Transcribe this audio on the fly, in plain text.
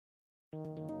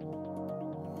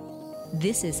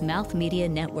This is Mouth Media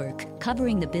Network,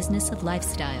 covering the business of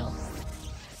lifestyle.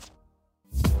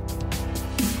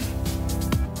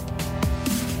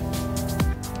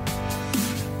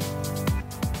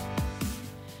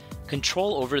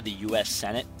 Control over the U.S.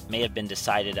 Senate may have been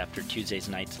decided after Tuesday's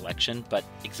night's election, but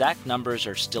exact numbers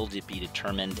are still to be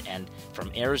determined, and from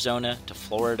Arizona to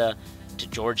Florida to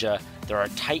Georgia, there are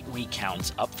tight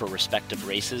recounts up for respective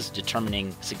races,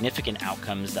 determining significant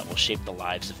outcomes that will shape the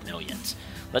lives of millions.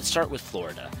 Let's start with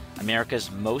Florida. America's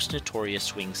most notorious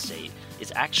swing state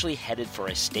is actually headed for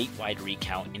a statewide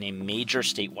recount in a major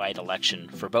statewide election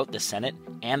for both the Senate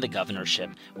and the governorship,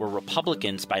 where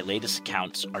Republicans, by latest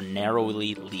accounts, are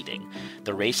narrowly leading.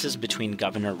 The races between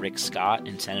Governor Rick Scott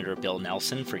and Senator Bill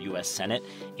Nelson for U.S. Senate,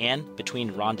 and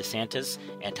between Ron DeSantis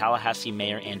and Tallahassee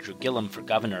Mayor Andrew Gillum for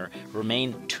governor,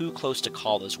 remain too close to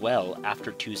call as well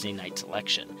after Tuesday night's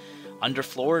election. Under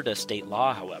Florida state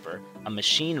law, however, a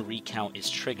machine recount is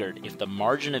triggered if the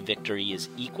margin of victory is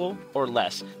equal or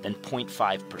less than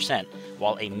 0.5%,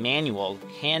 while a manual,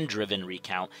 hand-driven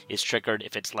recount is triggered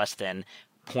if it's less than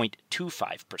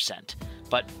 0.25%.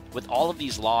 But with all of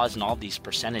these laws and all of these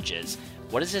percentages,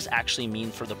 what does this actually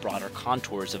mean for the broader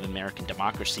contours of American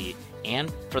democracy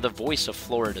and for the voice of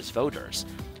Florida's voters?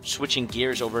 Switching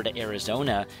gears over to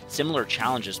Arizona, similar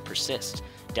challenges persist.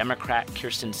 Democrat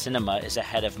Kyrsten Sinema is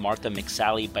ahead of Martha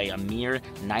McSally by a mere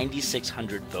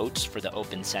 9,600 votes for the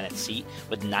open Senate seat,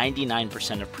 with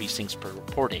 99% of precincts per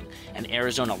reporting. And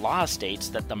Arizona law states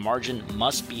that the margin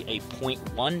must be a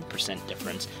 0.1%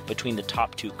 difference between the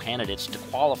top two candidates to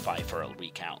qualify for a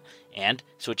recount. And,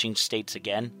 switching states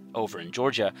again, over in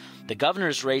Georgia, the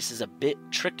governor's race is a bit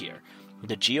trickier.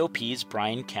 The GOP's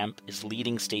Brian Kemp is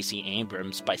leading Stacey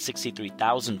Abrams by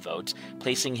 63,000 votes,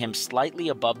 placing him slightly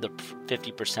above the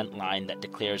 50% line that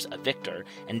declares a victor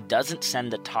and doesn't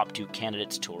send the top two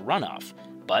candidates to a runoff.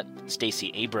 But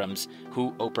Stacey Abrams,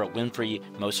 who Oprah Winfrey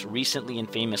most recently and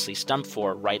famously stumped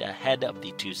for right ahead of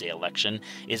the Tuesday election,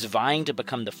 is vying to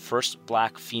become the first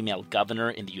black female governor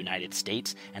in the United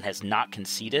States and has not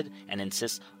conceded and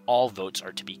insists all votes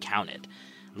are to be counted.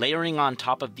 Layering on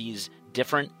top of these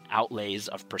different outlays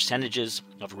of percentages,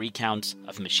 of recounts,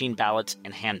 of machine ballots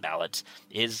and hand ballots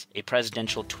is a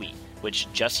presidential tweet,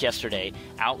 which just yesterday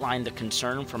outlined the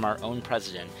concern from our own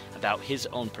president about his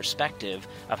own perspective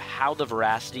of how the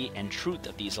veracity and truth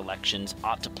of these elections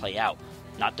ought to play out,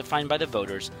 not defined by the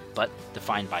voters, but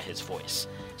defined by his voice.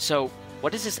 So,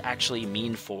 what does this actually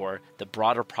mean for the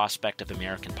broader prospect of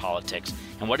American politics,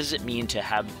 and what does it mean to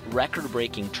have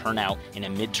record-breaking turnout in a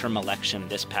midterm election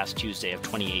this past Tuesday of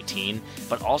 2018,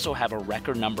 but also have a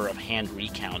record number of hand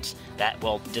recounts that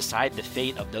will decide the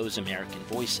fate of those American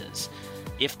voices?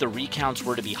 If the recounts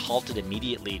were to be halted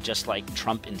immediately, just like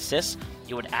Trump insists,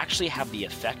 it would actually have the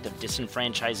effect of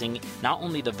disenfranchising not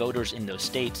only the voters in those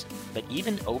states, but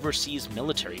even overseas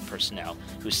military personnel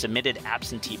who submitted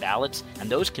absentee ballots, and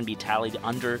those can be tallied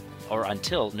under or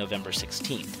until November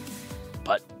 16th.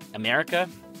 But America,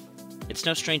 it's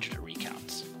no stranger to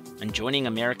recounts. And joining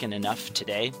American Enough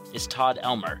today is Todd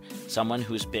Elmer, someone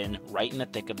who's been right in the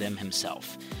thick of them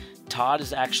himself. Todd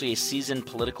is actually a seasoned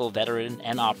political veteran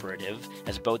and operative,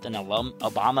 as both an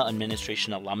Obama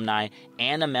administration alumni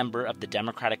and a member of the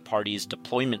Democratic Party's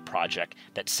deployment project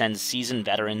that sends seasoned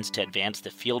veterans to advance the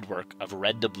fieldwork of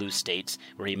red to blue states,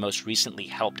 where he most recently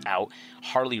helped out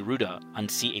Harley Ruda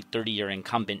unseat a 30-year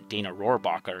incumbent Dana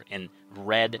Rohrabacher in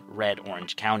red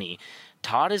Orange County.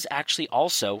 Todd is actually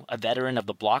also a veteran of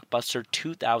the blockbuster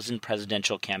 2000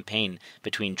 presidential campaign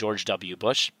between George W.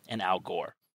 Bush and Al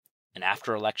Gore. And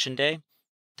after Election Day,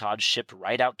 Todd shipped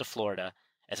right out to Florida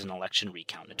as an election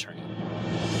recount attorney.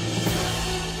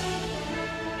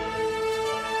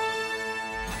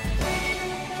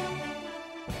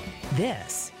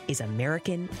 This is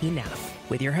American Enough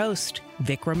with your host,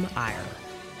 Vikram Iyer.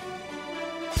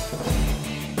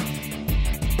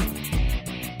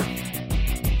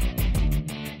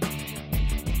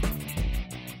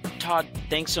 Todd,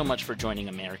 thanks so much for joining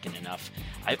American Enough.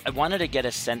 I wanted to get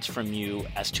a sense from you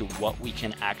as to what we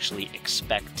can actually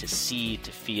expect to see,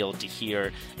 to feel, to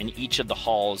hear in each of the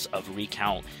halls of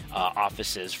recount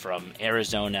offices from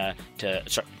Arizona to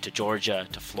Georgia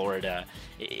to Florida.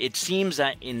 It seems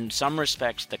that in some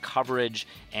respects the coverage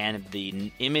and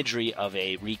the imagery of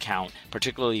a recount,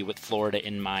 particularly with Florida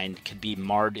in mind, could be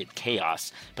marred in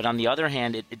chaos. But on the other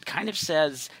hand, it kind of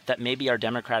says that maybe our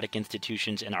democratic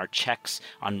institutions and our checks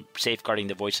on safeguarding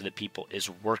the voice of the people is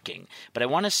working. But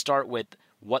I want to start with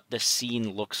what the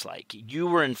scene looks like. You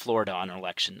were in Florida on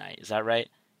election night, is that right?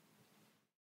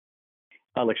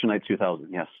 Election night 2000,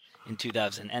 yes. in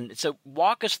 2000. And so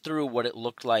walk us through what it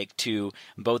looked like to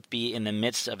both be in the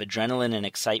midst of adrenaline and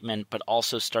excitement, but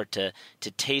also start to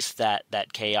taste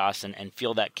that chaos and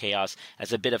feel that chaos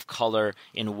as a bit of color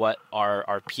in what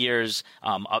our peers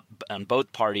up on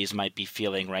both parties might be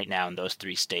feeling right now in those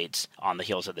three states on the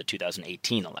heels of the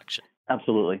 2018 election.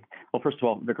 Absolutely. Well, first of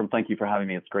all, Vikram, thank you for having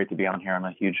me. It's great to be on here. I'm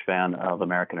a huge fan of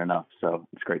American Enough, so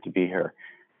it's great to be here.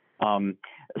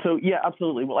 So, yeah,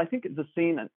 absolutely. Well, I think the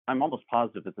scene, I'm almost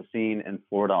positive that the scene in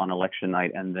Florida on election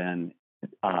night and then,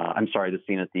 the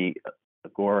scene at the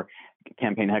Gore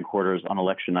campaign headquarters on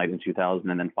election night in 2000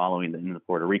 and then following in the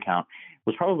Florida recount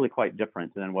was probably quite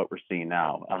different than what we're seeing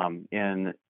now.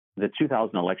 In the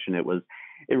 2000 election,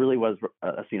 it really was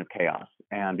a scene of chaos.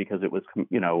 And because it was,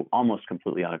 almost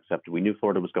completely unacceptable. We knew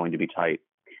Florida was going to be tight,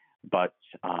 but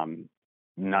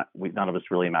none of us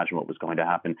really imagined what was going to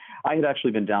happen. I had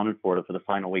actually been down in Florida for the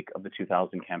final week of the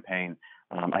 2000 campaign.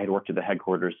 I had worked at the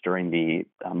headquarters during the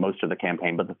most of the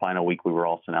campaign, but the final week we were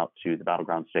all sent out to the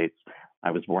battleground states.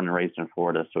 I was born and raised in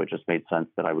Florida, so it just made sense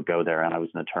that I would go there, and I was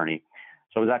an attorney.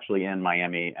 So I was actually in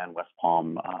Miami and West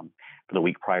Palm for the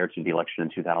week prior to the election in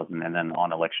 2000, and then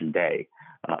on election day.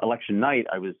 Election night,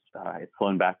 I had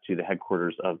flown back to the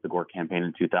headquarters of the Gore campaign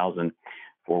in 2000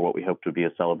 for what we hoped would be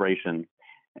a celebration.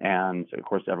 And of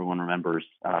course, everyone remembers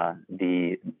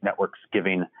the networks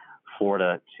giving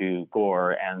Florida to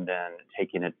Gore and then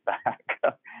taking it back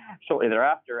shortly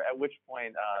thereafter, at which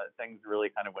point things really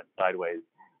kind of went sideways.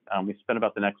 We spent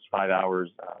about the next 5 hours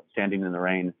standing in the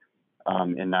rain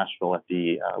in Nashville at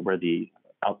where the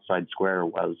outside square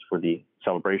was for the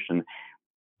celebration.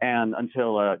 And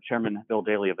until Chairman Bill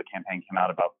Daley of the campaign came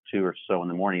out about 2 or so in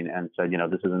the morning and said,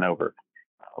 this isn't over.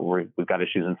 We've got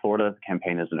issues in Florida. The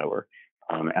campaign isn't over.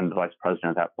 And the vice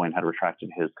president at that point had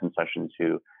retracted his concession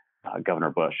to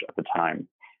Governor Bush at the time.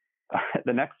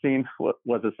 The next scene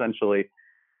was essentially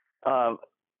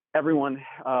everyone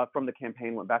from the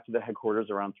campaign went back to the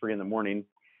headquarters around 3 a.m.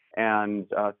 And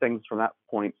things from that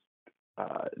point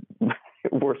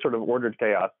were sort of ordered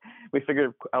chaos. We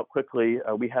figured out quickly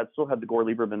we still had the Gore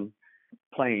Lieberman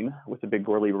plane with the big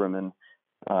Gore Lieberman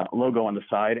logo on the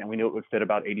side, and we knew it would fit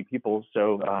about 80 people.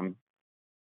 So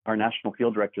our national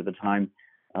field director at the time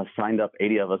signed up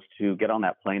 80 of us to get on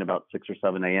that plane about 6 or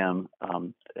 7 a.m.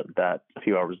 That a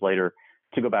few hours later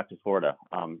to go back to Florida.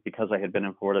 Because I had been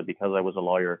in Florida, because I was a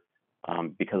lawyer,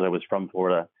 because I was from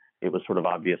Florida, it was sort of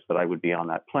obvious that I would be on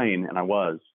that plane, and I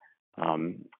was.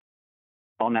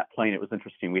 On that plane, it was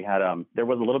interesting. We had there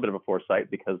was a little bit of a foresight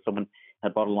because someone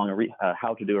had brought along a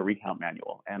how to do a recount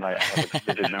manual, and I have a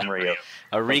vivid memory of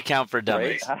a recount for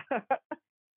dummies. Right?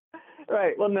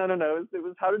 Right. Well, no. It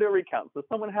was how to do a recount. So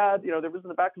someone had, there was in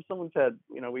the back of someone's head,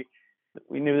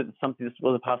 we knew that this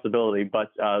was a possibility,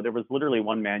 but there was literally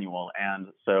one manual. And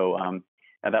so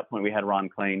at that point, we had Ron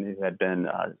Klain, who had been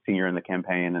senior in the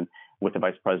campaign and with the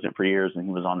vice president for years, and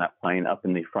he was on that plane up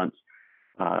in the front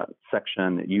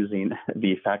section using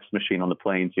the fax machine on the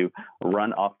plane to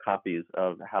run off copies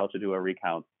of how to do a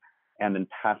recount and then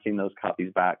passing those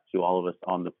copies back to all of us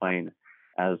on the plane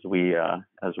as we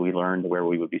learned where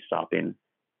we would be stopping.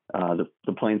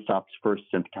 The plane stopped first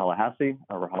in Tallahassee,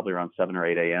 probably around 7 or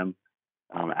 8 a.m.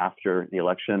 After the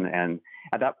election. And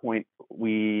at that point,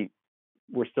 we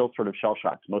were still sort of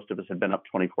shell-shocked. Most of us had been up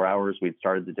 24 hours. We'd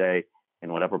started the day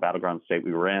in whatever battleground state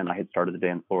we were in. I had started the day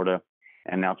in Florida.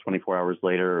 And now 24 hours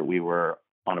later, we were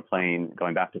on a plane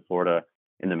going back to Florida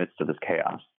in the midst of this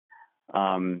chaos.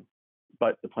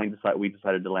 But the plane we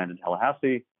decided to land in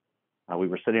Tallahassee. We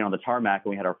were sitting on the tarmac and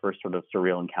we had our first sort of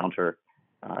surreal encounter,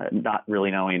 not really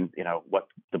knowing, what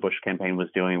the Bush campaign was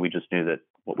doing. We just knew that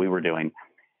what we were doing.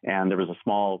 And there was a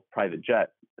small private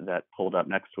jet that pulled up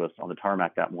next to us on the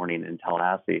tarmac that morning in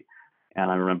Tallahassee. And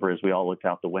I remember as we all looked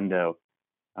out the window,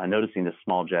 noticing this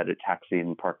small jet had taxied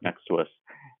and parked next to us.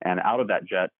 And out of that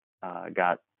jet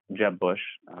got Jeb Bush,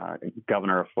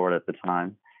 governor of Florida at the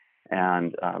time,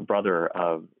 and brother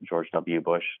of George W.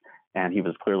 Bush. And he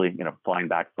was clearly, flying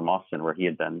back from Austin, where he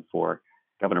had been for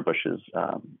Governor Bush's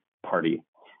party.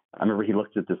 I remember he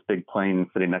looked at this big plane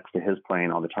sitting next to his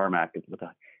plane on the tarmac with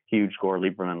a huge Gore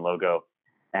Lieberman logo.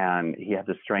 And he had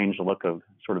this strange look of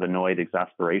sort of annoyed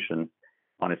exasperation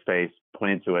on his face,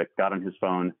 pointed to it, got on his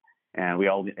phone, and we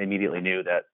all immediately knew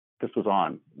that this was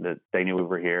on, that they knew we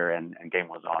were here and game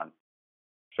was on.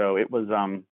 So it was,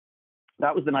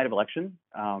 that was the night of election.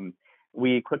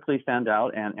 We quickly found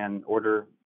out and order,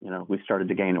 we started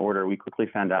to gain order. We quickly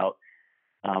found out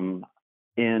I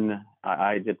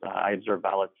observed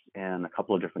ballots in a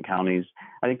couple of different counties.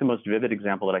 I think the most vivid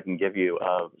example that I can give you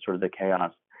of sort of the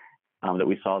chaos that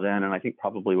we saw then, and I think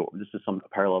probably this is some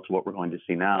parallel to what we're going to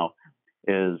see now,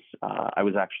 is I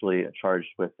was actually charged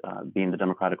with being the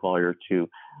Democratic lawyer to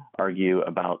argue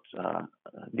about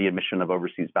the admission of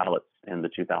overseas ballots in the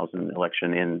 2000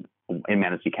 election in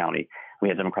Manatee County. We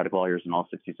had Democratic lawyers in all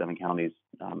 67 counties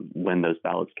when those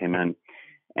ballots came in.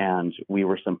 And we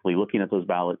were simply looking at those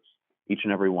ballots, each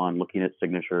and every one, looking at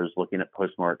signatures, looking at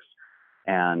postmarks,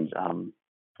 and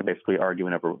basically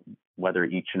arguing over whether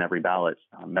each and every ballot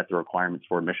met the requirements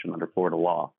for admission under Florida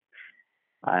law.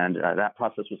 And that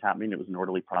process was happening. It was an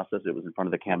orderly process. It was in front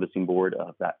of the canvassing board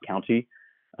of that county,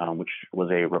 which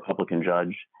was a Republican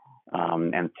judge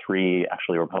and 3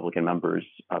 actually Republican members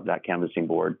of that canvassing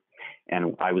board.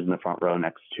 And I was in the front row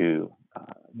next to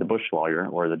the Bush lawyer,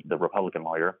 or the Republican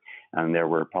lawyer, and there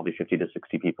were probably 50 to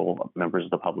 60 people, members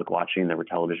of the public watching. There were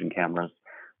television cameras,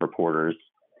 reporters,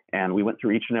 and we went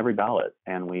through each and every ballot,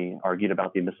 and we argued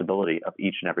about the admissibility of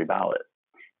each and every ballot.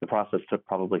 The process took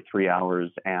probably 3 hours,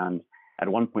 and at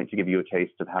one point, to give you a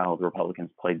taste of how the Republicans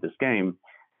played this game,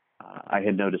 I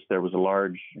had noticed there was a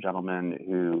large gentleman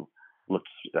who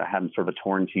had sort of a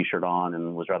torn T-shirt on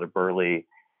and was rather burly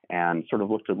and sort of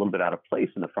looked a little bit out of place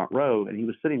in the front row. And he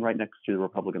was sitting right next to the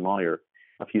Republican lawyer,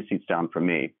 a few seats down from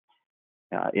me,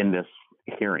 in this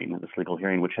hearing, this legal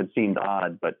hearing, which had seemed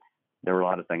odd, but there were a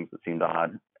lot of things that seemed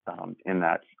odd in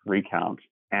that recount.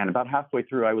 And about halfway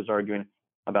through, I was arguing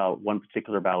about one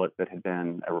particular ballot that had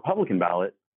been a Republican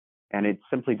ballot, and it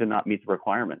simply did not meet the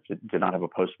requirements. It did not have a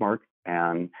postmark.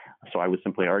 And so I was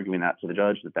simply arguing that to the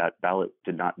judge, that ballot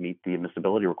did not meet the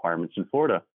admissibility requirements in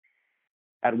Florida.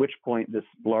 At which point, this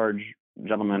large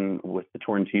gentleman with the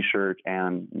torn T-shirt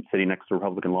and sitting next to a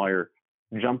Republican lawyer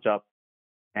jumped up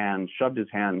and shoved his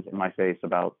hand in my face,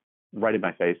 about right in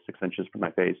my face, 6 inches from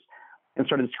my face, and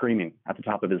started screaming at the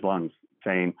top of his lungs,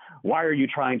 saying, "Why are you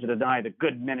trying to deny the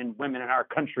good men and women in our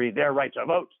country their right to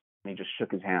vote?" And he just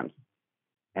shook his hand.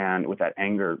 And with that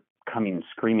anger coming,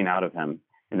 screaming out of him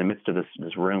in the midst of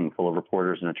this room full of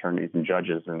reporters and attorneys and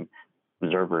judges and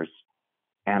observers.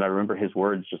 And I remember his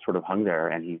words just sort of hung there,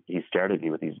 and he stared at me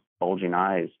with these bulging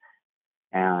eyes.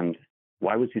 And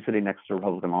why was he sitting next to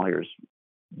Republican lawyers?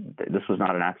 This was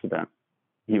not an accident.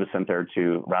 He was sent there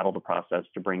to rattle the process,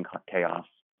 to bring chaos,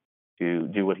 to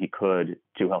do what he could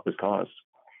to help his cause.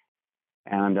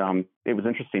 And it was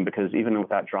interesting because even with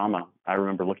that drama, I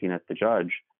remember looking at the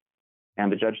judge,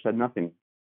 and the judge said nothing.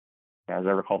 As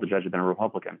I recall, the judge had been a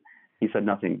Republican. He said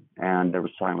nothing, and there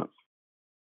was silence.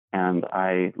 And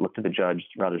I looked at the judge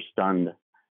rather stunned,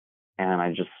 and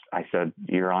I said,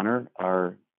 "Your Honor,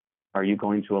 are you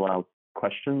going to allow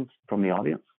questions from the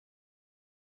audience?"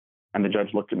 And the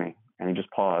judge looked at me, and he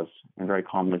just paused and very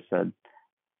calmly said,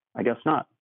 "I guess not."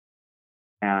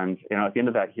 And at the end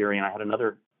of that hearing, I had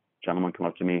another gentleman come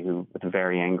up to me who, with a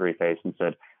very angry face, and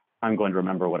said, "I'm going to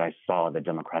remember what I saw the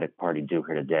Democratic Party do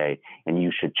here today, and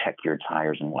you should check your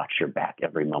tires and watch your back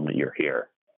every moment you're here."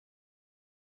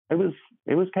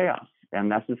 It was chaos,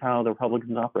 and that's just how the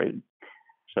Republicans operated.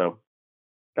 So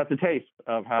that's a taste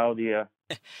of how the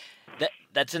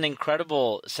that's an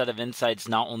incredible set of insights,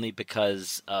 not only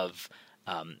because of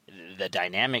the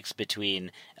dynamics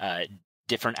between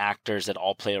different actors that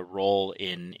all play a role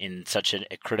in such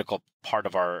a critical part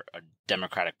of our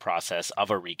democratic process of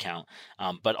a recount,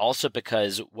 but also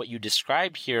because what you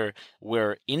describe here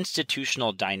were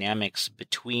institutional dynamics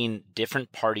between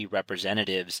different party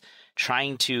representatives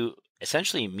trying to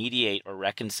essentially mediate or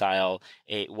reconcile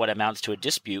what amounts to a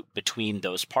dispute between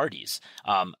those parties,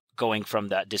 going from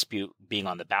that dispute being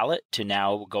on the ballot to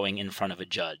now going in front of a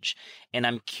judge. And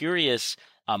I'm curious,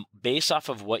 based off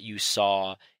of what you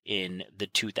saw in the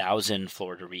 2000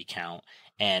 Florida recount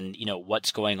and,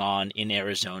 what's going on in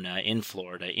Arizona, in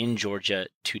Florida, in Georgia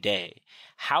today,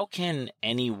 how can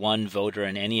any one voter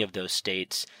in any of those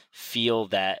states feel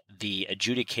that the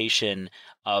adjudication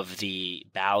of the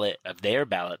ballot, of their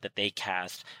ballot that they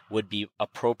cast, would be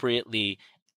appropriately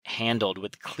handled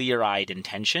with clear-eyed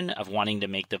intention of wanting to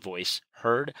make the voice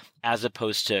heard, as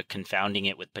opposed to confounding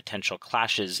it with potential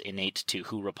clashes innate to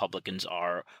who Republicans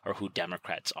are or who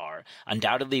Democrats are?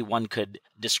 Undoubtedly, one could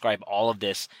describe all of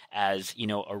this as,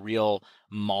 a real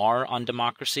mar on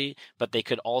democracy, but they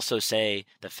could also say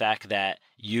the fact that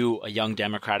you, a young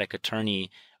Democratic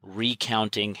attorney,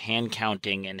 recounting, hand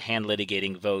counting, and hand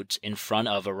litigating votes in front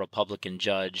of a Republican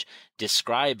judge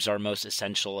describes our most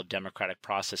essential of democratic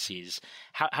processes.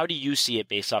 How do you see it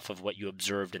based off of what you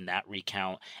observed in that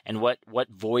recount? And what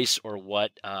voice or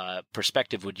what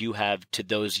perspective would you have to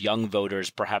those young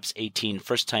voters, perhaps 18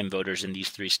 first-time voters in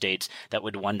these 3 states, that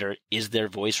would wonder, is their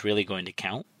voice really going to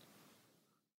count?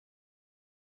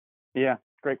 Yeah,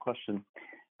 great question.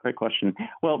 Great question.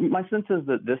 Well, my sense is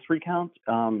that this recount,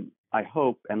 I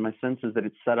hope, and my sense is that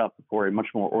it's set up for a much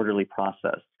more orderly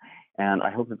process. And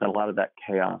I hope that a lot of that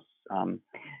chaos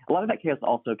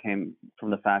also came from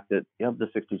the fact that of the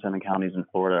 67 counties in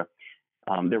Florida,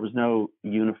 there was no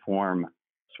uniform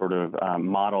sort of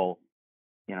model,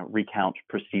 recount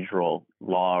procedural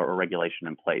law or regulation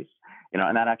in place.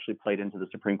 And that actually played into the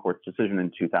Supreme Court's decision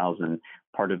in 2000.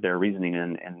 Part of their reasoning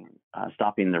in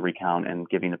stopping the recount and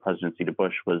giving the presidency to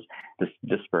Bush was this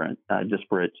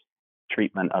disparate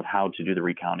treatment of how to do the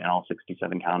recount in all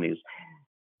 67 counties.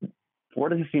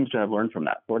 Florida seems to have learned from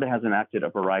that. Florida has enacted a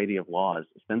variety of laws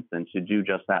since then to do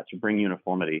just that, to bring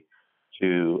uniformity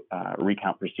to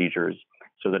recount procedures,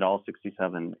 so that all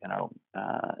 67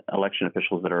 election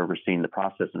officials that are overseeing the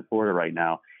process in Florida right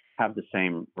now have the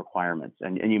same requirements.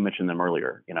 And you mentioned them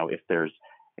earlier. If there's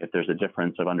a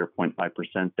difference of under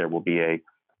 0.5%, there will be a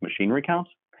machine recount,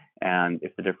 and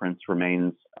if the difference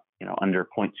remains under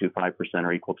 0.25%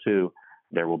 or equal to,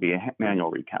 there will be a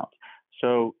manual recount.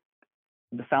 So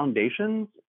the foundations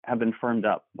have been firmed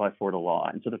up by Florida law,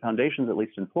 and so the foundations, at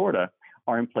least in Florida,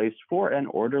 are in place for an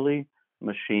orderly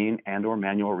machine and or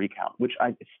manual recount, which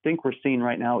I think we're seeing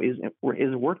right now is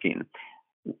working.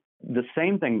 The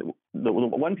same thing, the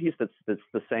one piece that's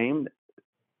the same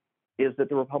is that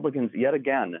the Republicans yet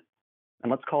again, and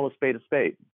let's call a spade,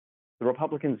 the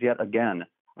Republicans yet again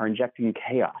are injecting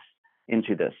chaos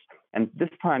into this. And this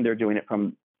time they're doing it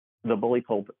from the bully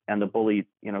pulpit and the bully,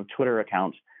 Twitter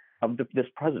account of this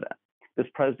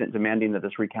president demanding that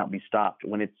this recount be stopped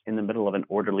when it's in the middle of an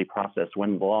orderly process,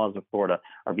 when the laws of Florida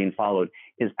are being followed,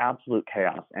 is absolute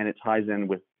chaos. And it ties in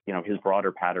with, his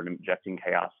broader pattern of injecting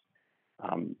chaos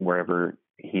wherever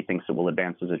he thinks it will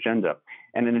advance his agenda.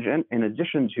 And in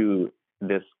addition to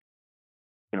this,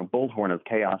 bullhorn of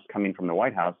chaos coming from the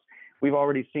White House, we've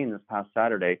already seen this past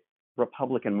Saturday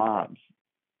Republican mobs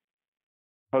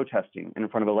protesting in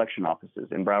front of election offices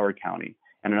in Broward County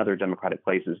and in other Democratic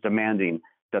places, demanding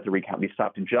that the recount be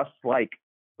stopped, just like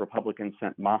Republicans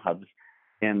sent mobs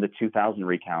in the 2000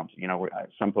 recount.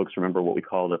 Some folks remember what we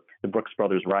call the Brooks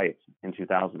Brothers riots in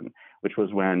 2000, which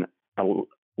was when a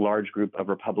large group of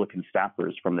Republican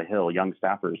staffers from the Hill, young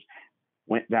staffers,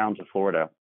 went down to Florida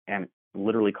and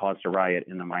literally caused a riot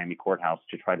in the Miami courthouse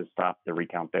to try to stop the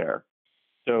recount there.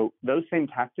 So those same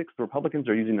tactics, the Republicans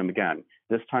are using them again.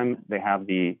 This time they have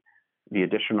the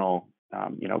additional,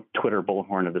 Twitter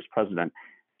bullhorn of this president.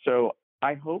 So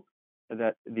I hope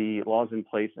that the laws in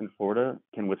place in Florida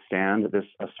can withstand this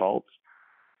assault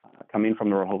coming from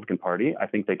the Republican Party. I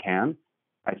think they can.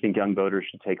 I think young voters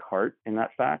should take heart in that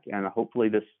fact, and hopefully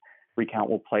this recount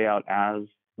will play out as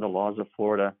the laws of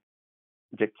Florida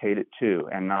dictate it to,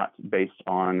 and not based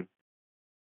on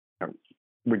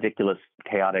ridiculous,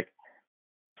 chaotic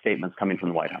statements coming from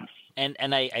the White House. And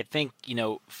I think,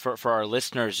 for our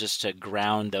listeners, just to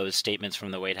ground those statements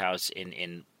from the White House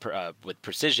in with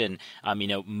precision,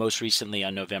 most recently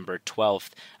on November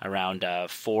 12th, around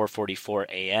 4:44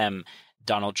 a.m.,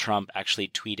 Donald Trump actually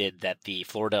tweeted that the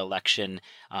Florida election,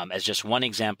 as just one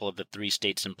example of the three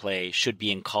states in play, should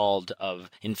be called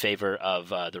in favor of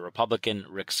the Republican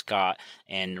Rick Scott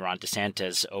and Ron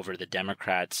DeSantis over the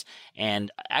Democrats,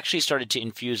 and actually started to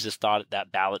infuse this thought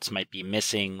that ballots might be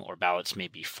missing or ballots may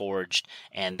be forged,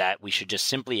 and that we should just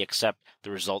simply accept the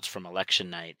results from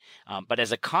election night. But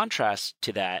as a contrast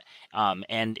to that,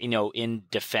 and in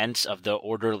defense of the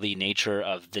orderly nature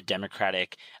of the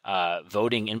Democratic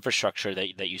voting infrastructure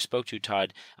that you spoke to,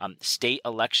 Todd, state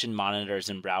election monitors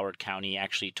in Broward County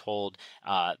actually told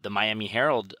the Miami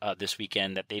Herald this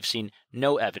weekend that they've seen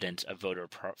no evidence of voter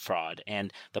fraud.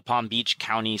 And the Palm Beach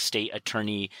County State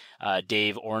Attorney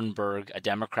Dave Orenberg, a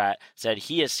Democrat, said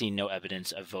he has seen no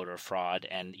evidence of voter fraud.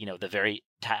 And, the very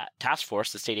task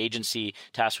force, the state agency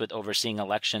tasked with overseeing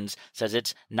elections, says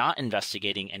it's not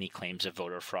investigating any claims of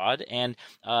voter fraud. And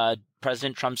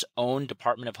President Trump's own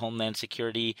Department of Homeland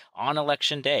Security on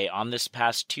Election Day, on this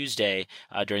past Tuesday,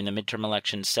 during the midterm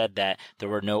elections, said that there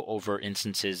were no overt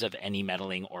instances of any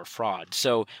meddling or fraud.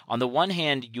 So on the one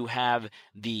hand, you have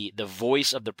the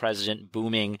voice of the president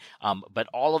booming, but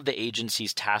all of the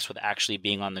agencies tasked with actually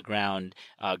being on the ground,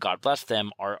 God bless them,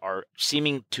 are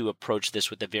seeming to approach this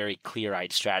with a very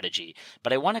clear-eyed strategy.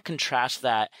 But I want to contrast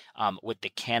that with the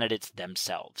candidates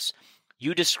themselves.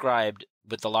 You described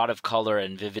with a lot of color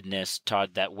and vividness,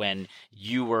 Todd, that when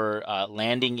you were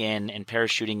landing in and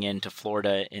parachuting into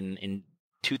Florida in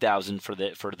 2000 for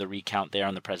the recount there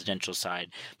on the presidential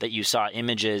side, that you saw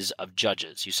images of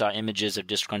judges, you saw images of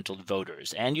disgruntled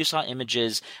voters, and you saw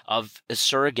images of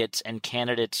surrogates and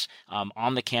candidates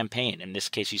on the campaign. In this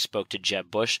case, you spoke to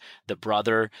Jeb Bush, the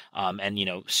brother, and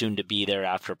soon to be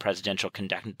thereafter presidential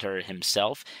conductor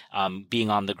himself, being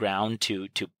on the ground to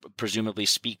presumably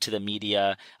speak to the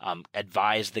media,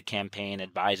 advise the campaign,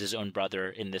 advise his own brother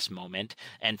in this moment.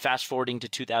 And fast forwarding to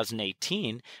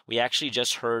 2018, we actually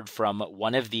just heard from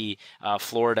one of the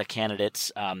Florida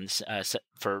candidates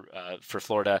for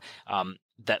Florida,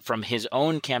 that from his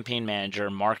own campaign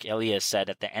manager, Mark Elias, said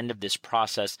at the end of this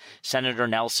process, Senator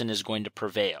Nelson is going to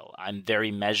prevail. I'm very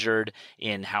measured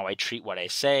in how I treat what I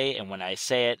say, and when I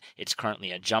say it, it's currently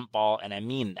a jump ball, and I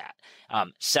mean that.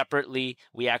 Separately,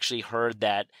 we actually heard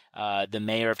that the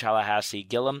mayor of Tallahassee,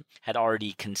 Gillum, had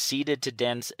already conceded to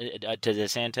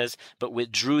DeSantis, but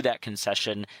withdrew that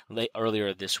concession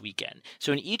earlier this weekend.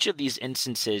 So in each of these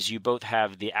instances, you both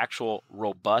have the actual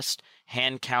robust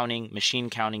hand counting, machine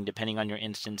counting, depending on your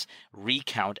instance,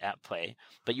 recount at play.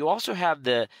 But you also have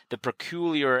the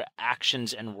peculiar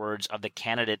actions and words of the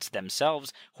candidates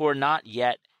themselves who are not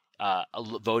yet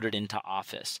voted into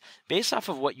office. Based off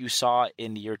of what you saw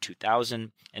in the year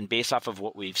 2000, and based off of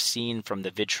what we've seen from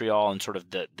the vitriol and sort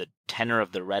of the tenor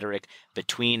of the rhetoric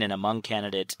between and among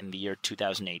candidates in the year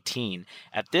 2018,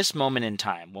 at this moment in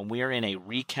time, when we are in a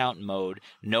recount mode,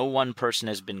 no one person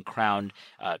has been crowned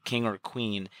king or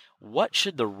queen, what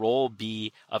should the role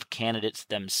be of candidates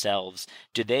themselves?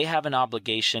 Do they have an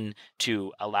obligation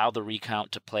to allow the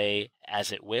recount to play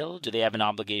as it will? Do they have an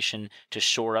obligation to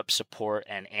shore up support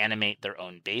and animate their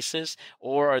own bases?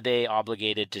 Or are they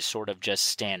obligated to sort of just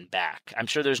stand back? I'm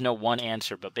sure there's no one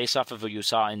answer, but based off of what you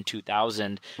saw in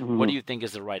 2000, what do you think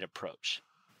is the right approach?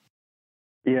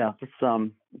 Yeah, it's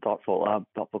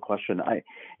thoughtful question.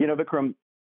 Vikram,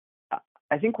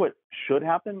 I think what should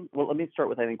happen. Well, let me start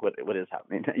with I think what is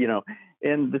happening.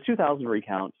 In the 2000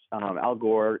 recounts, Al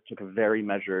Gore took a very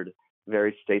measured,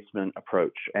 very statesman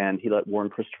approach, and he let Warren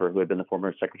Christopher, who had been the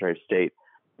former Secretary of State,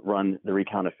 run the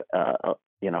recount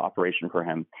operation for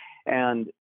him.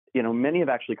 And many have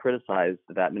actually criticized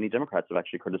that. Many Democrats have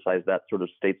actually criticized that sort of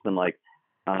statesman-like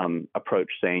approach,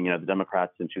 saying the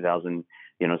Democrats in 2000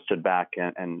 stood back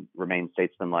and remained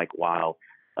statesman-like, while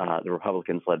the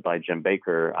Republicans, led by Jim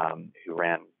Baker, who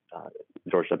ran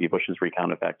George W. Bush's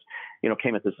recount effect,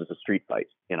 came at this as a street fight,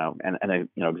 and an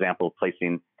example of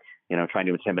placing, trying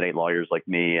to intimidate lawyers like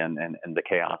me and the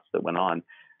chaos that went on.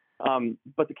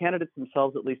 But the candidates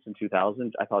themselves, at least in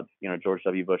 2000, I thought, George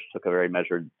W. Bush took a very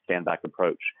measured stand back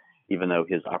approach, even though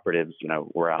his operatives,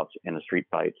 were out in a street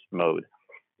fight mode.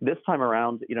 This time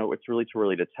around, it's really too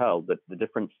early to tell, but the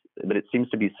difference, but it seems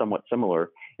to be somewhat similar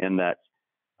in that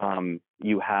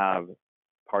you have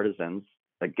partisans,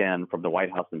 again, from the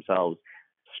White House themselves,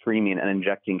 screaming and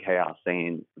injecting chaos,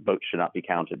 saying votes should not be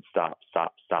counted, stop,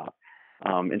 stop, stop.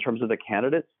 In terms of the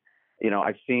candidates,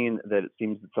 I've seen that it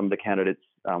seems that some of the candidates,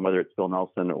 whether it's Bill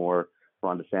Nelson or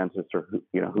Ron DeSantis or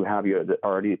who have you, are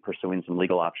already pursuing some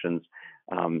legal options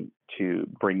to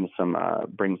bring some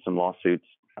lawsuits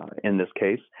in this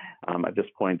case. At this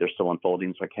point, they're still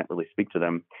unfolding, so I can't really speak to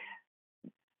them.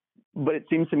 But it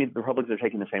seems to me that the Republicans are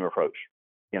taking the same approach.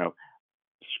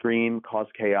 Scream, cause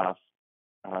chaos,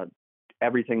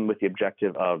 everything with the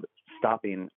objective of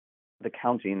stopping the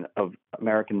counting of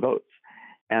American votes.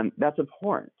 And that's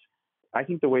abhorrent. I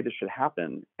think the way this should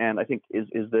happen, and I think is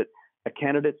that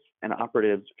candidates and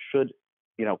operatives should,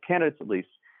 candidates at least,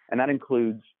 and that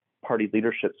includes party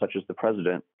leadership such as the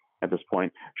president at this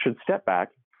point, should step back,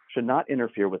 should not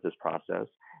interfere with this process,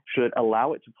 should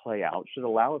allow it to play out, should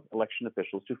allow election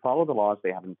officials to follow the laws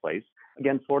they have in place.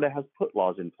 Again, Florida has put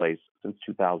laws in place since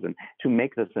 2000 to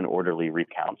make this an orderly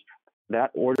recount.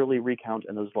 That orderly recount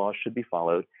and those laws should be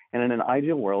followed. And in an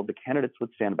ideal world, the candidates would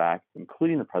stand back,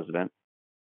 including the president,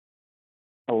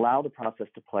 allow the process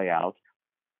to play out,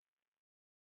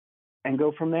 and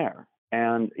go from there.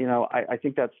 And, I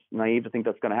think that's naive to think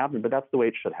that's going to happen, but that's the way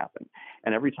it should happen.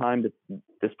 And every time that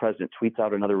this president tweets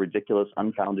out another ridiculous,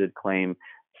 unfounded claim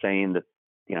saying that,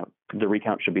 the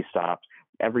recount should be stopped,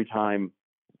 every time,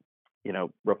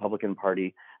 Republican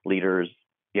Party leaders,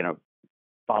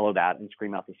 follow that and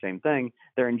scream out the same thing,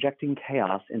 they're injecting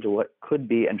chaos into what could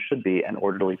be and should be an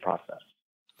orderly process.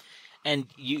 And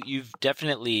you've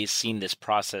definitely seen this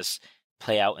process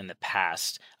play out in the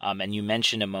past. And you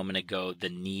mentioned a moment ago the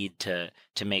need to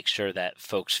make sure that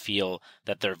folks feel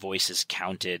that their voice is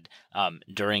counted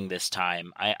during this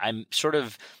time. I'm sort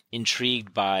of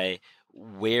intrigued by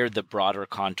where the broader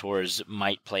contours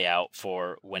might play out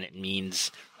for when it means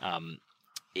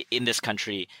in this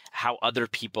country, how other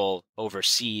people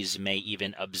overseas may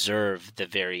even observe the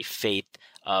very faith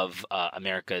of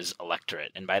America's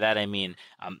electorate. And by that, I mean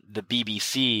the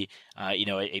BBC,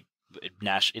 a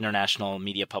international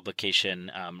media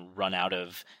publication run out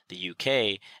of the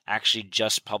UK, actually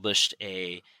just published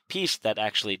a piece that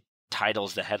actually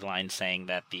titles the headline saying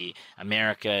that the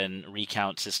American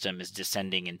recount system is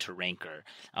descending into rancor.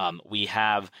 We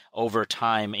have over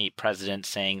time a president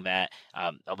saying that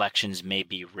elections may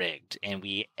be rigged. And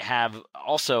we have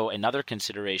also another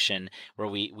consideration where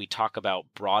we talk about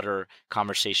broader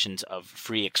conversations of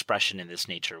free expression in this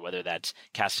nature, whether that's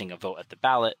casting a vote at the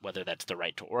ballot, whether that's the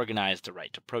right to organize, the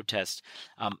right to protest.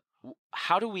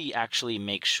 How do we actually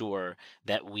make sure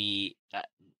that we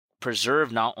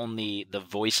preserve not only the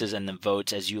voices and the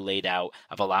votes as you laid out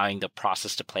of allowing the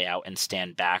process to play out and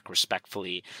stand back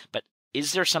respectfully, but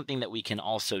is there something that we can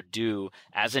also do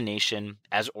as a nation,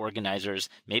 as organizers,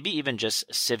 maybe even just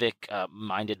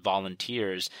civic-minded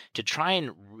volunteers to try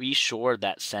and reshore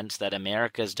that sense that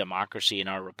America's democracy and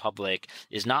our republic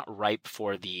is not ripe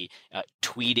for the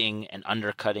tweeting and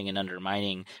undercutting and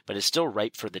undermining, but is still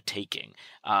ripe for the taking?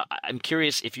 I'm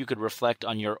curious if you could reflect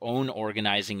on your own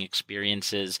organizing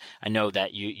experiences. I know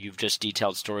that you've just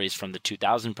detailed stories from the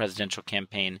 2000 presidential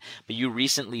campaign, but you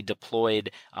recently deployed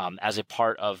as a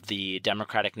part of the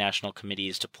Democratic National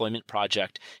Committee's deployment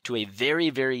project to a very,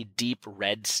 very deep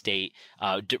red state,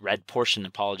 red portion,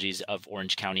 of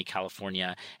Orange County,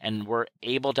 California, and were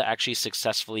able to actually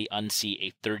successfully unseat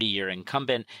a 30-year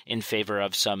incumbent in favor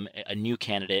of a new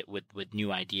candidate with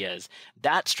new ideas.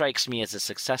 That strikes me as a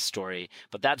success story,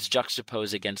 but that's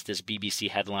juxtaposed against this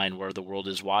BBC headline where the world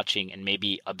is watching and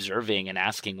maybe observing and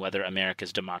asking whether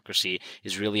America's democracy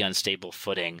is really unstable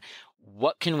footing.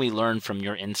 What can we learn from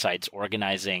your insights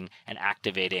organizing and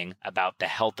activating about the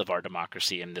health of our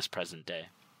democracy in this present day?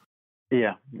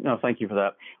 Yeah, no, thank you for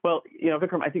that. Well,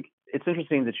 Vikram, I think it's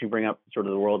interesting that you bring up sort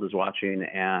of the world is watching,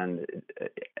 and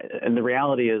the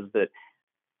reality is that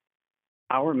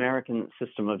our American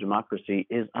system of democracy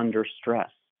is under stress.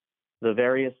 The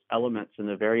various elements and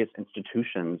the various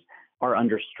institutions are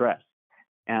under stress,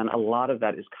 and a lot of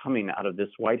that is coming out of this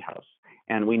White House.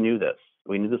 And we knew this.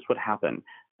 We knew this would happen.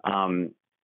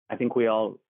 I think we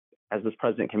all, as this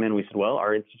president came in, we said, well,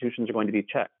 our institutions are going to be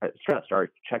stressed. Our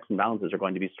checks and balances are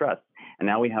going to be stressed. And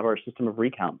now we have our system of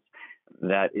recounts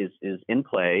that is in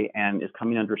play and is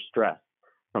coming under stress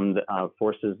from the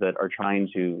forces that are trying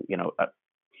to,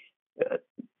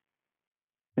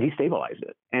 destabilize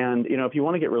it. And, if you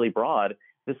want to get really broad,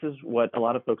 this is what a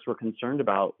lot of folks were concerned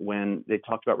about when they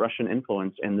talked about Russian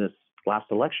influence in this last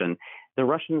election. The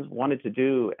Russians wanted to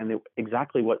do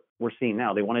exactly what we're seeing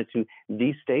now. They wanted to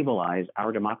destabilize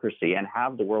our democracy and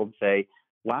have the world say,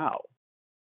 wow,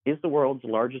 is the world's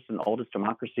largest and oldest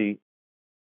democracy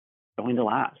going to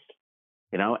last?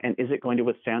 And is it going to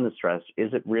withstand the stress?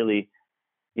 Is it really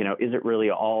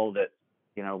all that,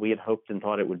 we had hoped and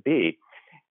thought it would be?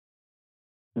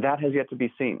 That has yet to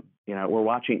be seen. We're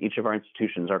watching each of our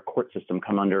institutions, our court system,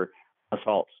 come under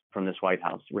assault from this White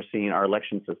House. We're seeing our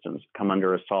election systems come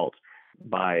under assault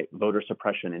by voter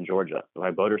suppression in Georgia,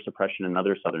 by voter suppression in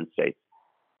other southern states.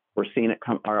 We're seeing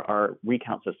our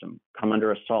recount system come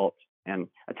under assault and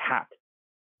attack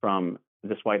from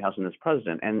this White House and this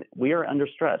president. And we are under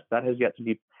stress. That has yet to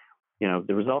be,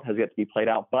 the result has yet to be played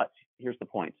out. But here's the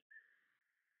point.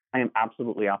 I am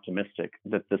absolutely optimistic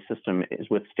that the system is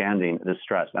withstanding this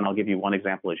stress. And I'll give you one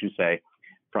example, as you say,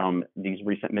 from these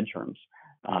recent midterms.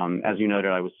 As you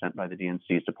noted, I was sent by the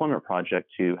DNC's deployment project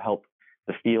to help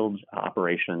the field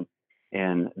operation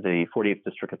in the 48th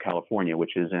District of California,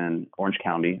 which is in Orange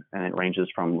County, and it ranges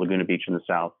from Laguna Beach in the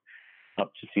south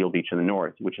up to Seal Beach in the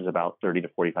north, which is about 30 to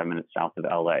 45 minutes south of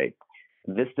LA.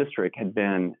 This district had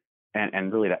been,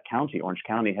 and really that county, Orange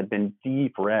County, had been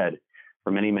deep red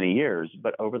for many, many years,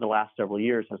 but over the last several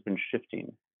years has been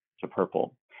shifting to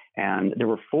purple. And there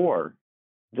were 4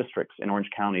 districts in Orange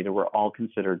County that were all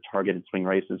considered targeted swing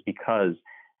races because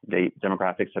the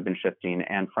demographics have been shifting.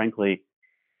 And frankly,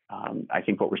 I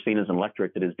think what we're seeing is an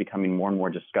electorate that is becoming more and more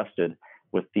disgusted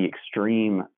with the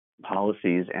extreme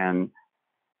policies and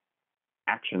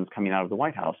actions coming out of the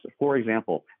White House. For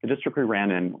example, the district we ran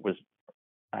in was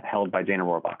held by Dana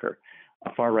Rohrabacher,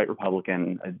 a far-right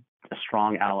Republican, a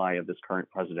strong ally of this current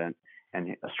president,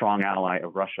 and a strong ally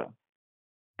of Russia.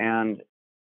 And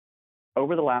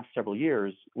over the last several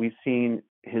years, we've seen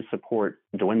his support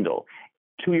dwindle.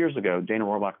 2 years ago, Dana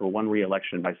Rohrabacher won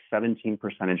re-election by 17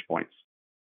 percentage points.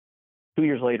 2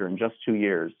 years later, in just 2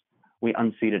 years, we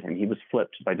unseated him. He was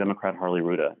flipped by Democrat Harley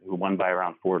Rouda, who won by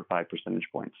around 4 to 5 percentage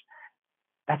points.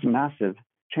 That's massive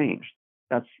change.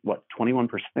 That's 21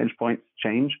 percentage points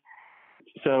change.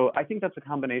 So I think that's a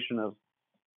combination of,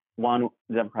 one,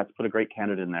 the Democrats put a great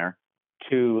candidate in there.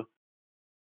 Two,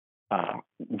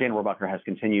 Dana Rohrabacher has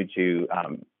continued to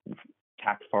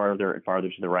tack farther and farther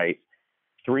to the right.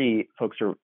 Three, folks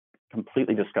are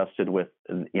completely disgusted with,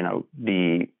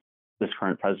 this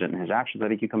current president and his actions. I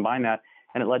think you combine that,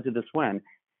 and it led to this win.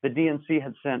 The DNC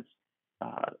had sent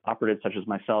operatives such as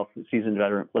myself, seasoned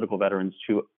political veterans,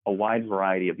 to a wide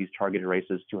variety of these targeted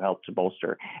races to help to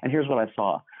bolster. And here's what I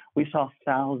saw. We saw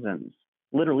thousands,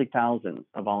 literally thousands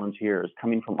of volunteers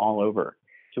coming from all over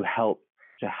to help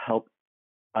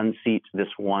unseat this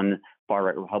one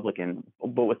far-right Republican,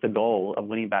 but with the goal of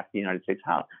winning back the United States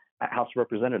House of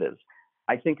Representatives.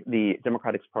 I think the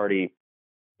Democratic Party's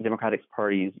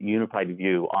unified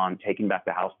view on taking back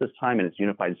the House this time, and its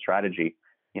unified strategy,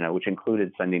 which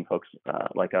included sending folks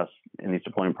like us in these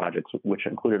deployment projects, which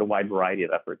included a wide variety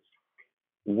of efforts,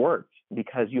 worked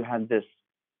because you had this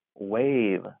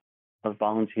wave of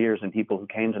volunteers and people who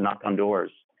came to knock on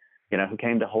doors, who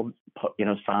came to hold,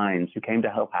 signs, who came to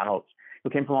help out, who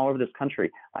came from all over this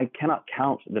country. I cannot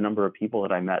count the number of people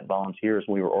that I met, volunteers,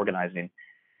 when we were organizing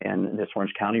in this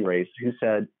Orange County race, who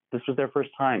said this was their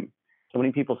first time. So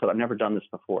many people said, I've never done this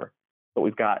before, but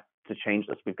we've got to change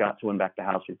this. We've got to win back the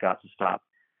House. We've got to stop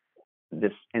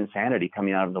this insanity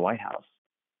coming out of the White House.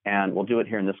 And we'll do it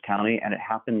here in this county. And it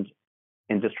happened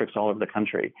in districts all over the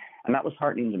country. And that was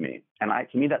heartening to me. And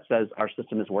to me, that says our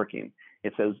system is working.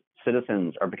 It says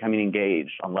citizens are becoming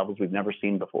engaged on levels we've never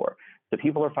seen before. The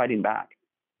people are fighting back.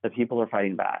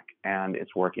 And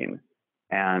it's working.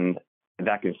 And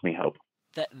that gives me hope.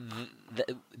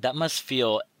 That must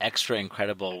feel extra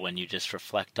incredible when you just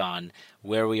reflect on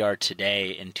where we are today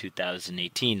in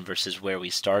 2018 versus where we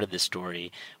started this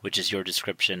story, which is your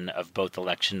description of both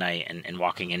election night and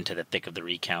walking into the thick of the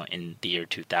recount in the year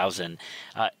 2000.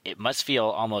 It must feel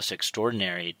almost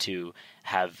extraordinary to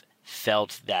have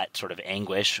felt that sort of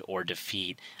anguish or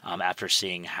defeat after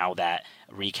seeing how that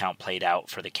recount played out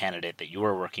for the candidate that you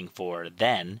were working for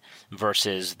then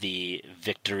versus the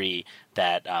victory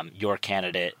that your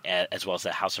candidate, as well as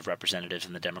the House of Representatives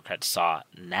and the Democrats, saw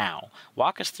now.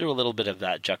 Walk us through a little bit of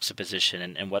that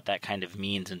juxtaposition and what that kind of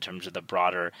means in terms of the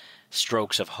broader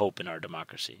strokes of hope in our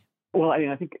democracy. Well,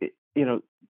 I think,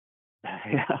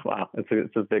 wow,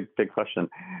 it's a big question.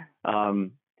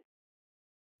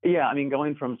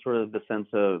 Going from sort of the sense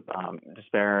of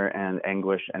despair and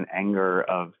anguish and anger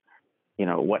of,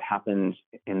 what happened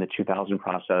in the 2000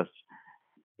 process,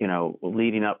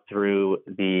 leading up through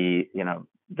the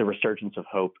resurgence of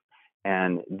hope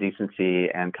and decency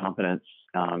and competence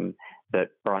that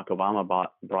Barack Obama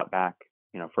brought back,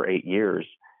 for 8 years,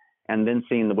 and then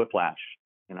seeing the whiplash,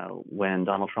 when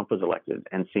Donald Trump was elected,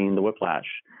 and seeing the whiplash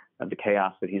of the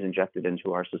chaos that he's injected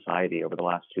into our society over the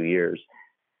last 2 years.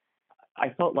 I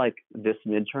felt like this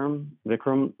midterm,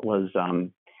 Vikram, was,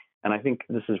 and I think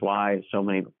this is why so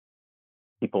many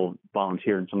people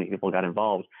volunteered and so many people got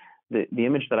involved. The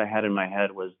image that I had in my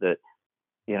head was that,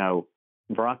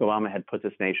 Barack Obama had put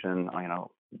this nation,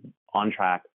 on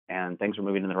track, and things were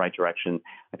moving in the right direction.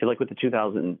 I feel like with the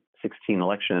 2016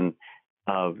 election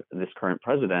of this current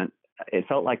president, it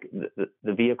felt like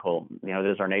the vehicle, that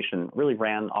is our nation, really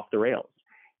ran off the rails.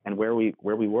 And where we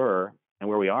were and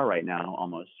where we are right now,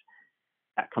 almost,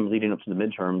 come leading up to the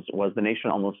midterms, was the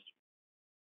nation almost,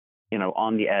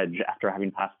 on the edge after having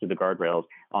passed through the guardrails,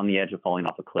 on the edge of falling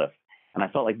off a cliff. And I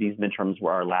felt like these midterms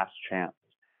were our last chance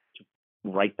to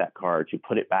right that car, to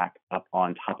put it back up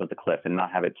on top of the cliff and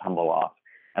not have it tumble off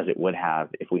as it would have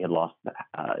if we had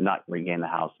not regained the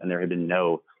House and there had been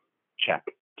no check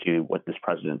to what this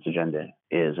president's agenda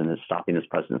is and is stopping this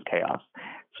president's chaos.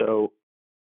 So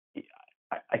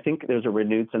I think there's a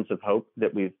renewed sense of hope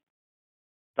that we've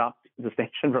stopped this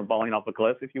nation from falling off a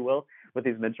cliff, if you will, with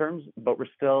these midterms, but we're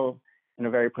still in a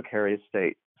very precarious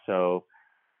state. So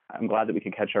I'm glad that we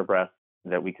could catch our breath,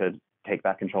 that we could take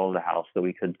back control of the House, that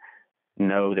we could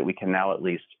know that we can now at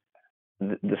least,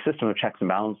 the system of checks and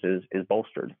balances is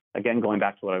bolstered. Again, going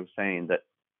back to what I was saying, that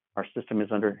our system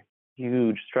is under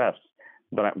huge stress,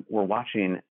 but we're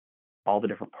watching all the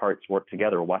different parts work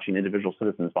together. We're watching individual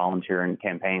citizens volunteer in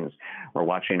campaigns. We're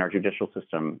watching our judicial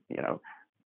system,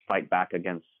 fight back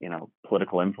against,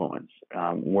 political influence.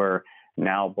 We're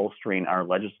now bolstering our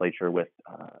legislature with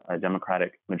a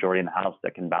Democratic majority in the House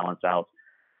that can balance out,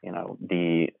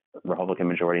 the Republican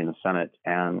majority in the Senate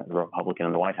and the Republican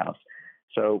in the White House.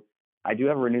 So I do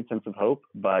have a renewed sense of hope,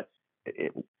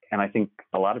 and I think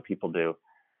a lot of people do.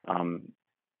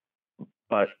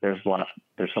 But there's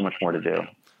so much more to do.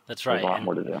 That's right. There's a lot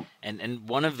more to do. And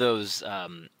one of those,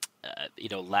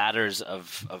 ladders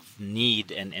of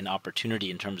need and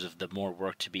opportunity in terms of the more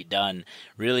work to be done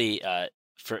really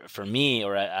for me,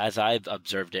 or as I've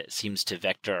observed it, seems to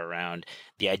vector around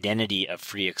the identity of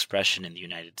free expression in the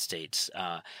United States.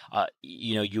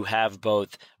 You have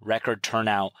both record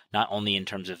turnout, not only in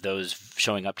terms of those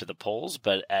showing up to the polls,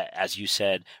 but as you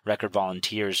said, record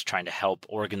volunteers trying to help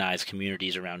organize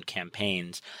communities around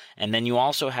campaigns. And then you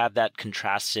also have that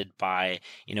contrasted by,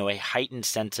 a heightened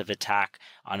sense of attack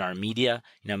on our media,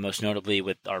 most notably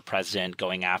with our president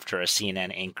going after a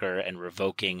CNN anchor and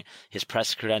revoking his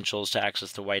press credentials to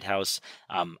access the White House.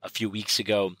 A few weeks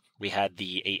ago, we had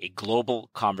a global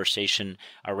conversation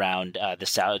around the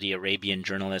Saudi Arabian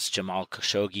journalist Jamal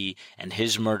Khashoggi and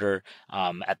his murder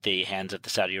at the hands of the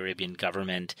Saudi Arabian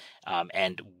government,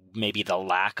 and maybe the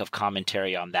lack of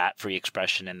commentary on that free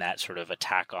expression and that sort of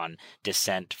attack on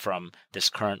dissent from this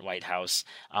current White House.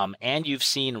 And you've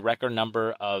seen record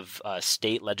number of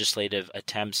state legislative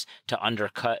attempts to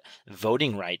undercut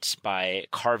voting rights by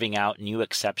carving out new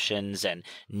exceptions and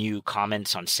new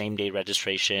comments on same-day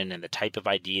registration and the type of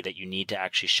ID that you need to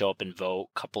actually show up and vote,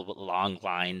 coupled with long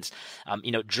lines.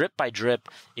 Drip by drip,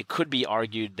 it could be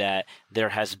argued that there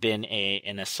has been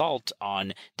an assault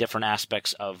on different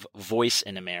aspects of voice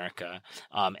in America.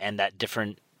 And that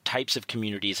different types of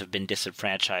communities have been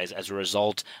disenfranchised as a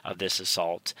result of this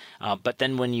assault. But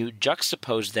then when you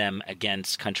juxtapose them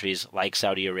against countries like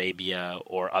Saudi Arabia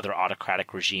or other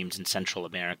autocratic regimes in Central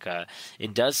America,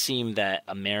 it does seem that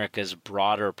America's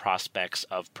broader prospects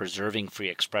of preserving free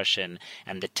expression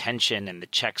and the tension and the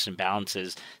checks and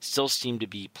balances still seem to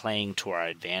be playing to our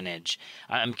advantage.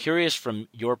 I'm curious from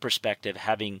your perspective,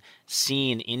 having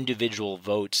seen individual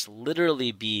votes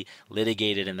literally be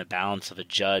litigated in the balance of a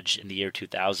judge in the year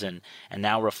 2000, and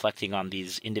now reflecting on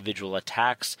these individual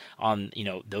attacks on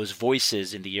those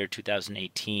voices in the year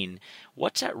 2018,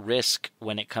 what's at risk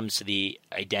when it comes to the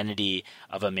identity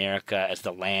of America as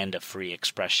the land of free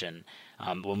expression?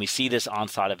 When we see this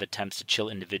onslaught of attempts to chill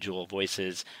individual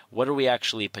voices, what are we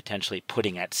actually potentially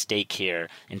putting at stake here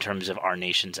in terms of our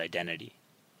nation's identity?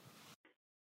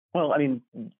 Well,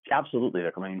 absolutely.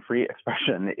 Free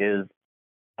expression is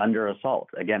under assault,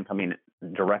 again, coming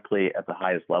directly at the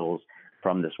highest levels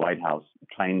from this White House,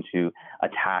 trying to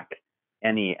attack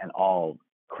any and all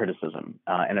criticism,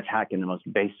 and attack in the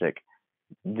most basic,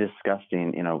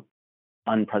 disgusting,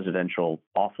 unpresidential,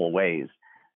 awful ways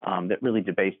that really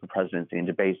debase the presidency and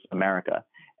debase America.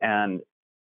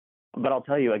 But I'll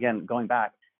tell you again, going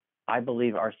back, I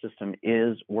believe our system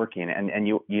is working. And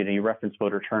you referenced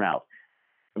voter turnout.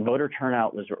 Voter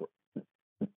turnout was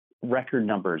record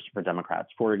numbers for Democrats.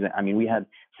 For example, we had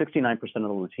 69% of the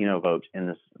Latino vote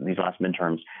in these last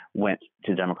midterms went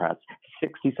to Democrats.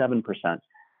 67%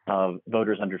 of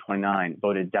voters under 29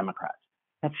 voted Democrats.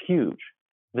 That's huge.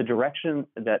 The direction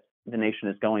that the nation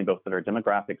is going, both that are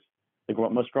demographics, the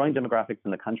most growing demographics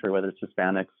in the country, whether it's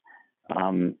Hispanics,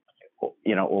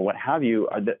 or what have you,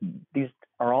 these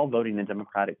are all voting in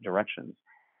Democratic directions,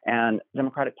 and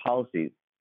Democratic policies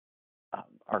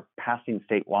are passing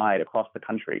statewide across the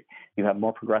country. You have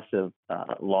more progressive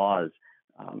laws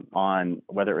on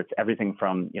whether it's everything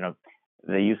from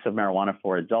the use of marijuana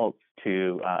for adults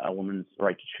to a woman's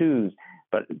right to choose,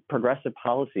 but progressive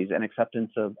policies and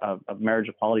acceptance of marriage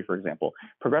equality, for example.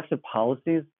 Progressive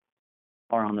policies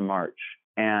are on the march,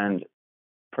 and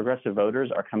progressive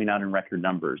voters are coming out in record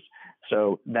numbers.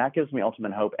 So that gives me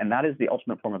ultimate hope, and that is the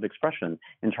ultimate form of expression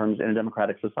in a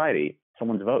democratic society,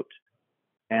 someone's vote.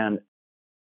 And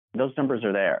those numbers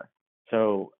are there.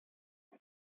 So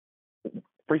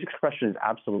free expression is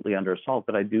absolutely under assault,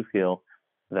 but I do feel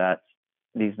that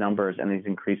these numbers and these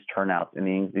increased turnouts and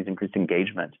these increased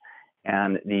engagement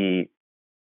and the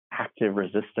active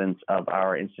resistance of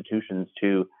our institutions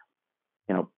to,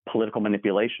 political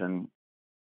manipulation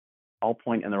all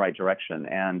point in the right direction.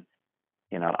 And,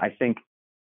 I think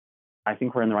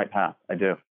we're in the right path. I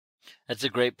do. That's a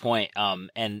great point.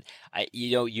 And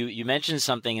you mentioned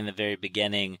something in the very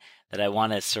beginning that I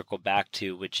want to circle back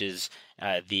to, which is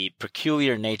the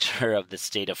peculiar nature of the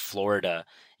state of Florida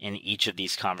in each of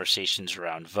these conversations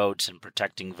around votes and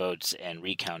protecting votes and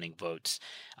recounting votes.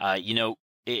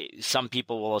 Some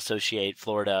people will associate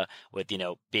Florida with,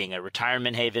 being a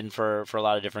retirement haven for a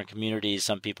lot of different communities.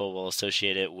 Some people will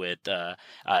associate it with a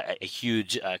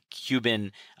huge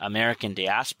Cuban American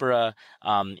diaspora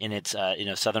in its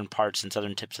southern parts and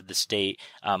southern tips of the state.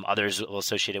 Others will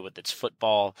associate it with its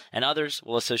football, and others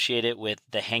will associate it with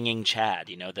the hanging Chad.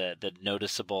 The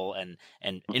noticeable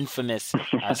and infamous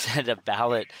set of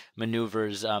ballot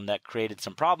maneuvers that created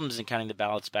some problems in counting the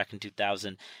ballots back in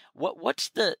 2000.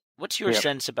 What's your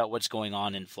sense about what's going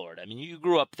on in Florida? You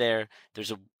grew up there.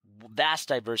 There's a vast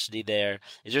diversity there.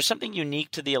 Is there something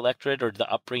unique to the electorate or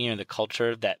the upbringing or the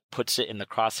culture that puts it in the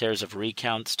crosshairs of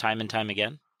recounts time and time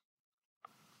again?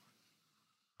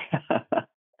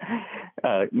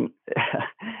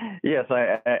 Yes,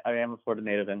 I am a Florida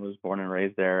native and was born and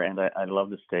raised there, and I love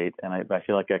the state, and I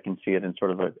feel like I can see it in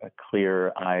sort of a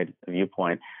clear-eyed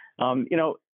viewpoint.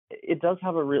 Florida does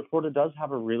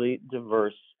have a really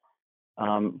diverse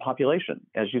population.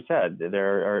 As you said,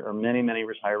 there are many, many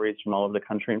retirees from all over the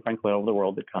country and frankly all over the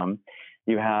world that come.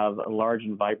 You have a large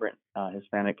and vibrant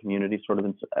Hispanic community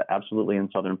absolutely in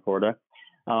southern Florida.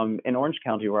 In Orange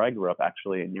County, where I grew up,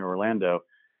 actually near Orlando,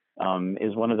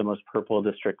 is one of the most purple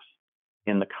districts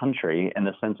in the country in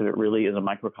the sense that it really is a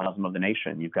microcosm of the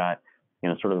nation. You've got,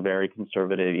 sort of very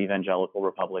conservative evangelical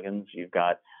Republicans. You've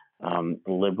got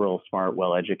liberal, smart,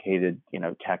 well-educated,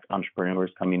 tech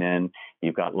entrepreneurs coming in.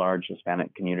 You've got large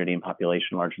Hispanic community and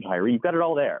population, large retiree. You've got it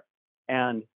all there.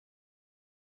 And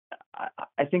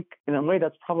I think in a way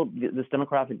that's probably this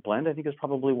demographic blend, I think is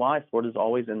probably why Florida is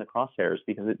always in the crosshairs,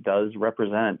 because it does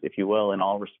represent, if you will, in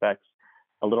all respects,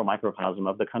 a little microcosm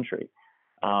of the country.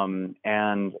 I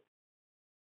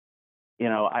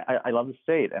love the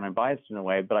state and I'm biased in a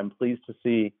way, but I'm pleased to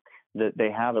see that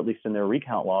they have, at least in their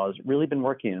recount laws, really been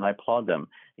working, and I applaud them.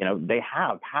 They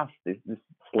have passed this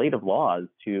slate of laws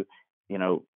to,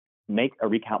 make a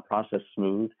recount process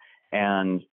smooth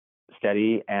and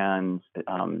steady and,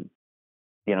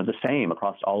 the same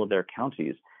across all of their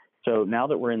counties. So now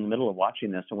that we're in the middle of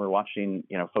watching this and we're watching,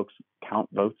 folks count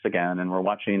votes again, and we're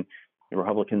watching the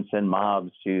Republicans send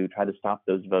mobs to try to stop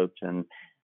those votes and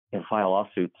file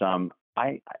lawsuits,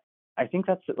 I think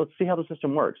let's see how the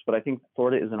system works. But I think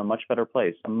Florida is in a much better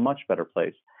place, and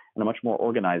a much more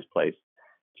organized place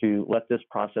to let this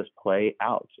process play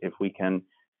out. If we can,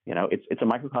 it's a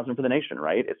microcosm for the nation,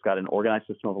 right? It's got an organized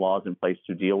system of laws in place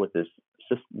to deal with this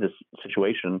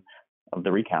situation of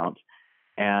the recount.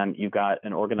 And you've got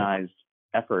an organized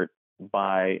effort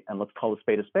and let's call a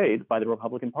spade, by the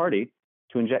Republican Party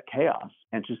to inject chaos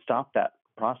and to stop that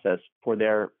process for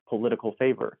their political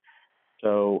favor.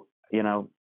 So,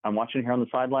 I'm watching here on the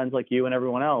sidelines like you and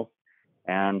everyone else.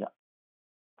 And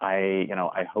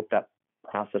I hope that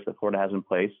process that Florida has in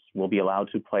place will be allowed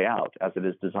to play out as it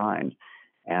is designed.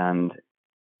 And,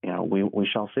 we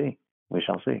shall see. We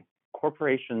shall see.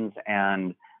 Corporations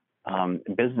and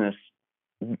business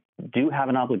do have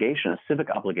an obligation, a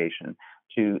civic obligation,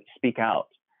 to speak out,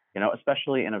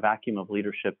 especially in a vacuum of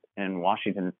leadership in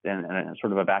Washington and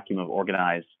sort of a vacuum of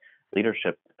organized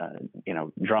leadership,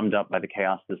 drummed up by the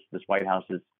chaos this White House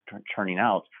is churning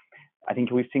out. I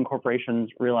think we've seen corporations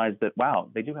realize that, wow,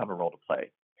 they do have a role to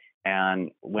play.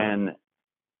 And when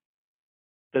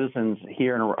citizens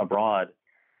here and abroad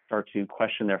start to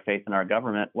question their faith in our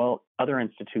government, well, other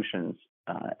institutions,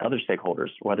 other stakeholders,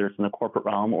 whether it's in the corporate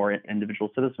realm or individual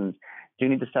citizens, do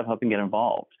need to step up and get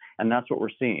involved. And that's what we're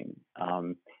seeing.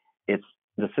 It's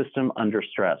the system under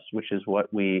stress, which is what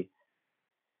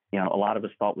a lot of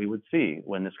us thought we would see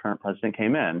when this current president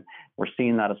came in. We're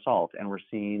seeing that assault, and we're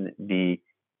seeing the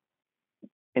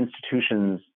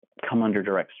institutions come under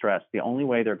direct stress. The only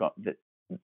way that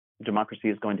democracy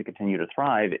is going to continue to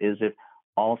thrive is if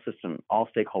all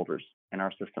stakeholders in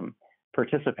our system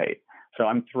participate. So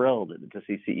I'm thrilled to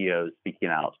see CEOs speaking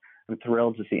out. I'm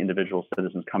thrilled to see individual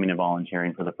citizens coming and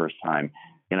volunteering for the first time.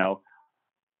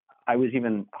 I was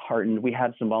even heartened. We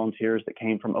had some volunteers that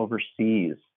came from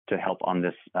overseas to help on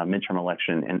this midterm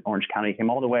election in Orange County, came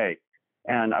all the way.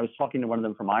 And I was talking to one of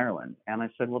them from Ireland, and I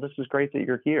said, well, this is great that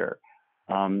you're here.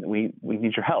 We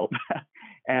need your help.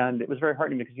 And it was very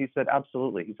heartening because he said,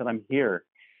 absolutely. He said, I'm here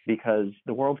because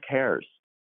the world cares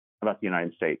about the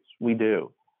United States. We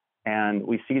do. And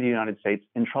we see the United States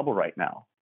in trouble right now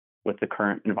with the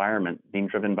current environment being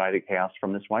driven by the chaos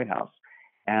from this White House.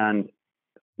 And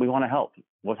we want to help.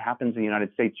 What happens in the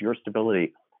United States, your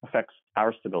stability affects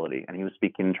our stability. And he was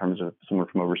speaking in terms of someone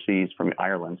from overseas, from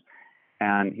Ireland.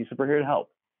 And he said, we're here to help.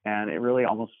 And it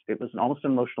was almost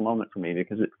an emotional moment for me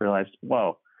because it realized,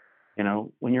 whoa,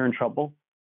 when you're in trouble,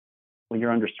 when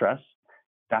you're under stress,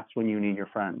 that's when you need your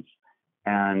friends.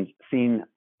 And seeing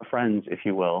friends, if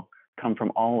you will, come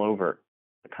from all over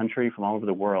the country, from all over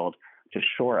the world to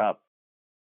shore up,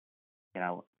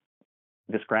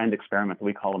 this grand experiment that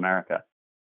we call America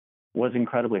was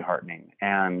incredibly heartening.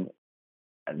 And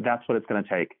that's what it's going to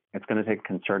take. It's going to take a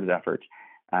concerted effort.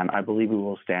 And I believe we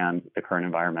will stand the current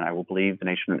environment. I will believe the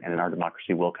nation and our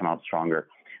democracy will come out stronger.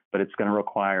 But it's going to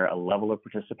require a level of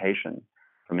participation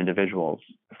from individuals,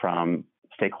 from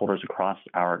stakeholders across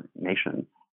our nation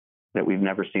that we've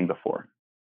never seen before.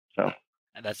 So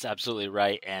that's absolutely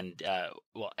right. And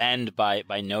we'll end by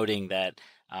noting that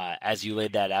as you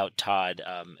laid that out, Todd,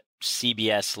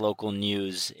 CBS local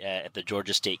news at the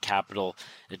Georgia State Capitol,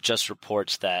 it just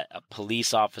reports that a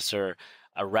police officer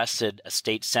arrested a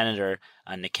state senator,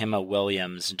 Nikema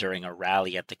Williams, during a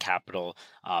rally at the Capitol,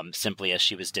 simply as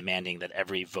she was demanding that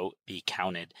every vote be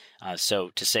counted.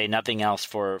 So to say nothing else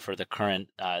for the current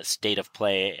state of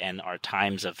play and our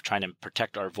times of trying to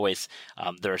protect our voice,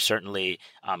 there are certainly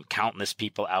countless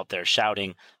people out there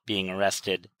shouting, being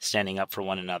arrested, standing up for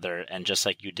one another, and just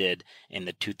like you did in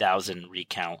the 2000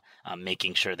 recount,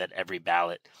 making sure that every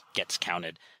ballot gets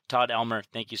counted. Todd Elmer,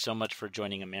 thank you so much for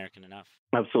joining American Enough.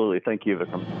 Absolutely. Thank you,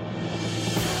 Vikram.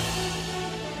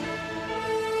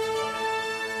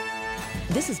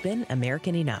 This has been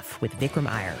American Enough with Vikram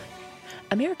Iyer.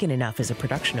 American Enough is a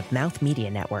production of Mouth Media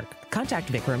Network.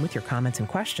 Contact Vikram with your comments and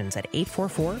questions at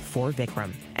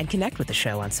 844-4Vikram and connect with the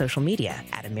show on social media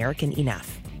at American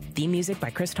Enough. Theme music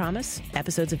by Chris Thomas.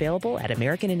 Episodes available at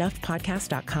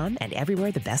AmericanEnoughPodcast.com and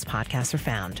everywhere the best podcasts are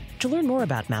found. To learn more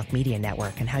about Mouth Media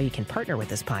Network and how you can partner with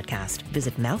this podcast,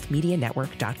 visit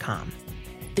MouthMediaNetwork.com.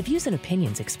 The views and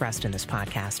opinions expressed in this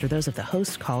podcast are those of the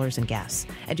host, callers, and guests,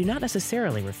 and do not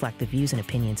necessarily reflect the views and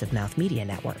opinions of Mouth Media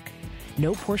Network.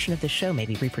 No portion of this show may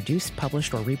be reproduced,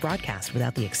 published, or rebroadcast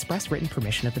without the express written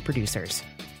permission of the producers.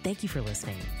 Thank you for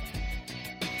listening.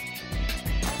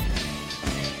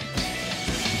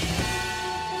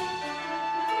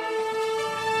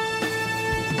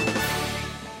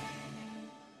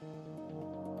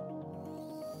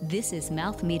 This is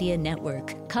Mouth Media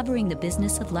Network, covering the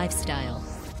business of lifestyle.